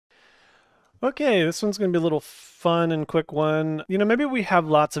Okay, this one's going to be a little fun and quick one. Maybe we have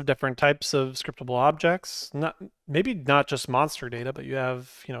lots of different types of scriptable objects. Maybe not just monster data, but you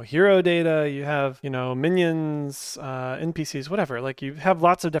have, hero data, you have, minions, NPCs, whatever. Like you have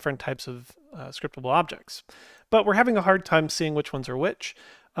lots of different types of scriptable objects. But we're having a hard time seeing which ones are which.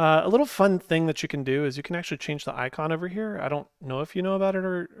 A little fun thing that you can do is you can actually change the icon over here. I don't know if you know about it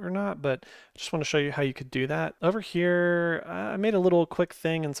or not, but I just want to show you how you could do that. Over here, I made a little quick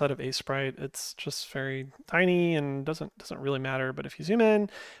thing inside of Sprite. It's just very tiny and doesn't really matter. But if you zoom in, it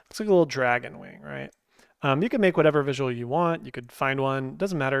looks like a little dragon wing, right? You can make whatever visual you want. You could find one,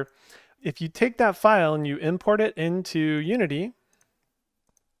 doesn't matter. If you take that file and you import it into Unity,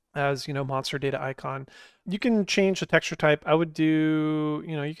 as monster data icon, you can change the texture type. I would do,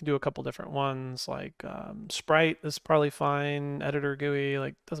 you can do a couple different ones, like sprite is probably fine, editor GUI,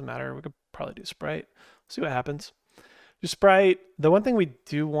 like doesn't matter. We could probably do sprite, see what happens. Do sprite. The one thing we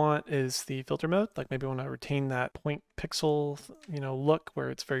do want is the filter mode. Like maybe we want to retain that point pixel look where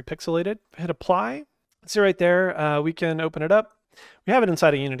it's very pixelated. Hit apply. See right there, we can open it up. We have it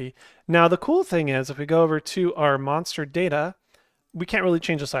inside of Unity. Now the cool thing is if we go over to our monster data, we can't really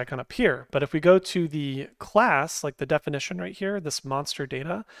change this icon up here, but if we go to the class, like the definition right here, this monster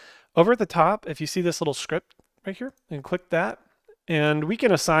data, over at the top, if you see this little script right here, and click that, and we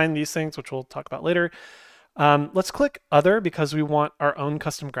can assign these things, which we'll talk about later. Let's click other because we want our own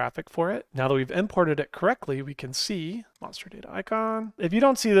custom graphic for it. Now that we've imported it correctly, we can see monster data icon. If you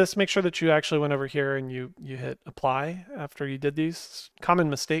don't see this, make sure that you actually went over here and you hit apply after you did these. Common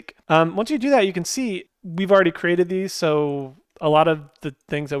mistake. Once you do that, you can see we've already created these, so a lot of the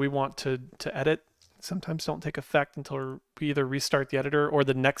things that we want to edit sometimes don't take effect until we either restart the editor or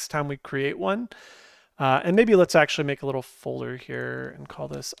the next time we create one. And maybe let's actually make a little folder here and call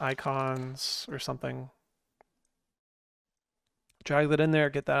this icons or something. Drag that in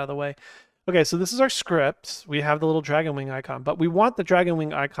there, get that out of the way. Okay, so this is our script. We have the little dragon wing icon, but we want the dragon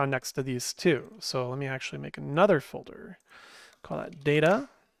wing icon next to these too. So let me actually make another folder. Call that data.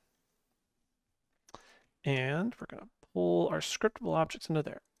 And we're going to pull our scriptable objects into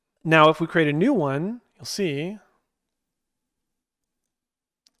there. Now, if we create a new one, you'll see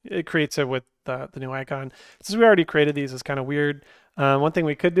it creates it with the new icon. Since we already created these, it's kind of weird. One thing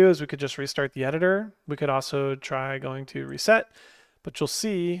we could do is we could just restart the editor. We could also try going to reset, but you'll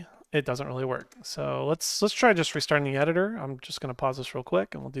see it doesn't really work. So let's try just restarting the editor. I'm just going to pause this real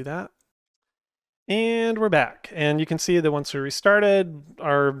quick and we'll do that. And we're back. And you can see that once we restarted,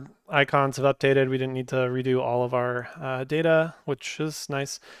 our icons have updated. We didn't need to redo all of our data, which is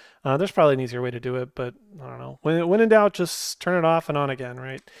nice. There's probably an easier way to do it, but I don't know. When in doubt, just turn it off and on again,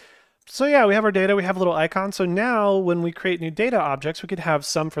 right? So yeah, we have our data, we have a little icon. So now when we create new data objects, we could have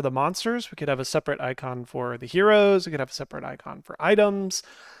some for the monsters. We could have a separate icon for the heroes. We could have a separate icon for items.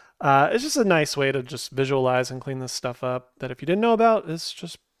 It's just a nice way to just visualize and clean this stuff up that if you didn't know about, it's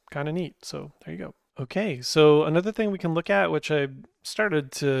just kind of neat. So there you go. Okay, so another thing we can look at, which I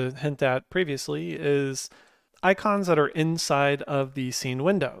started to hint at previously, is icons that are inside of the scene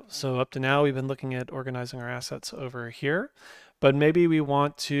window. So up to now, we've been looking at organizing our assets over here, but maybe we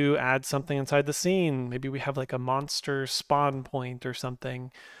want to add something inside the scene. Maybe we have like a monster spawn point or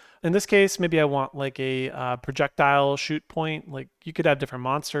something. In this case, maybe I want like a projectile shoot point. Like you could have different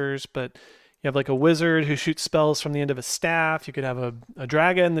monsters, but you have like a wizard who shoots spells from the end of his staff. You could have a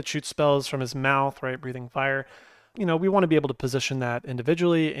dragon that shoots spells from his mouth, right? Breathing fire. We want to be able to position that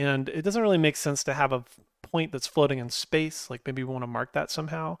individually, and it doesn't really make sense to have a point that's floating in space. Like maybe we want to mark that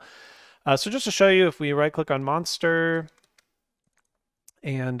somehow. So just to show you, if we right click on monster,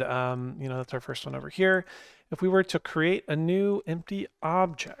 and that's our first one over here. If we were to create a new empty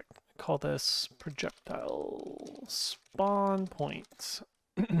object, call this projectile spawn point.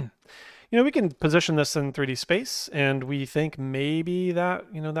 We can position this in 3D space, and we think maybe that,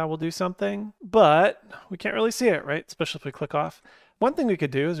 that will do something, but we can't really see it, right? Especially if we click off. One thing we could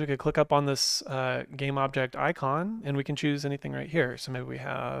do is we could click up on this game object icon, and we can choose anything right here. So maybe we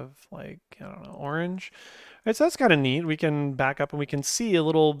have like, I don't know, orange. Right, so that's kind of neat. We can back up and we can see a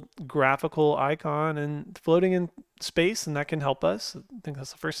little graphical icon and floating in space, and that can help us. I think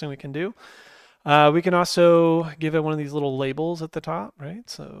that's the first thing we can do. We can also give it one of these little labels at the top, right?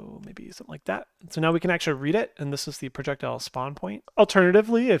 So maybe something like that. So now we can actually read it, and this is the projectile spawn point.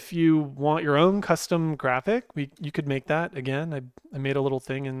 Alternatively, if you want your own custom graphic, you could make that. Again, I made a little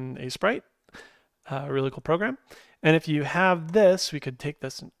thing in Sprite, a really cool program. And if you have this, we could take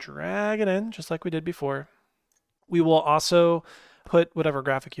this and drag it in just like we did before. We will also put whatever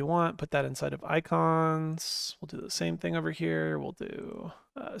graphic you want, put that inside of icons. We'll do the same thing over here. We'll do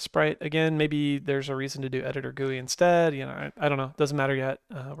sprite again. Maybe there's a reason to do editor GUI instead. You know, I don't know. Doesn't matter yet.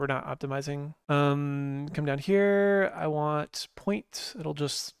 We're not optimizing. Come down here. I want point. It'll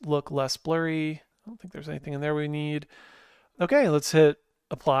just look less blurry. I don't think there's anything in there we need. Okay, let's hit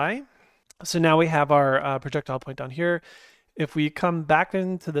apply. So now we have our projectile point down here. If we come back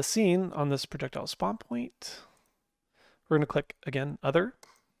into the scene on this projectile spawn point, we're going to click again, other,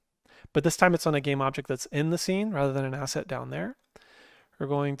 but this time it's on a game object that's in the scene rather than an asset down there. We're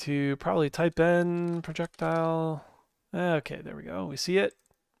going to probably type in projectile. Okay, there we go. We see it.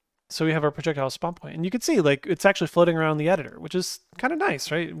 So we have our projectile spawn point, and you can see like it's actually floating around the editor, which is kind of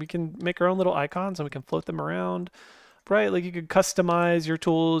nice, right? We can make our own little icons and we can float them around. Right, like you could customize your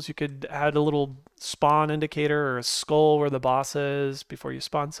tools. You could add a little spawn indicator or a skull where the boss is before you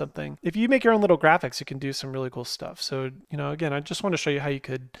spawn something. If you make your own little graphics, you can do some really cool stuff. So, you know, again, I just want to show you how you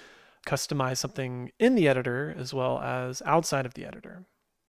could customize something in the editor as well as outside of the editor.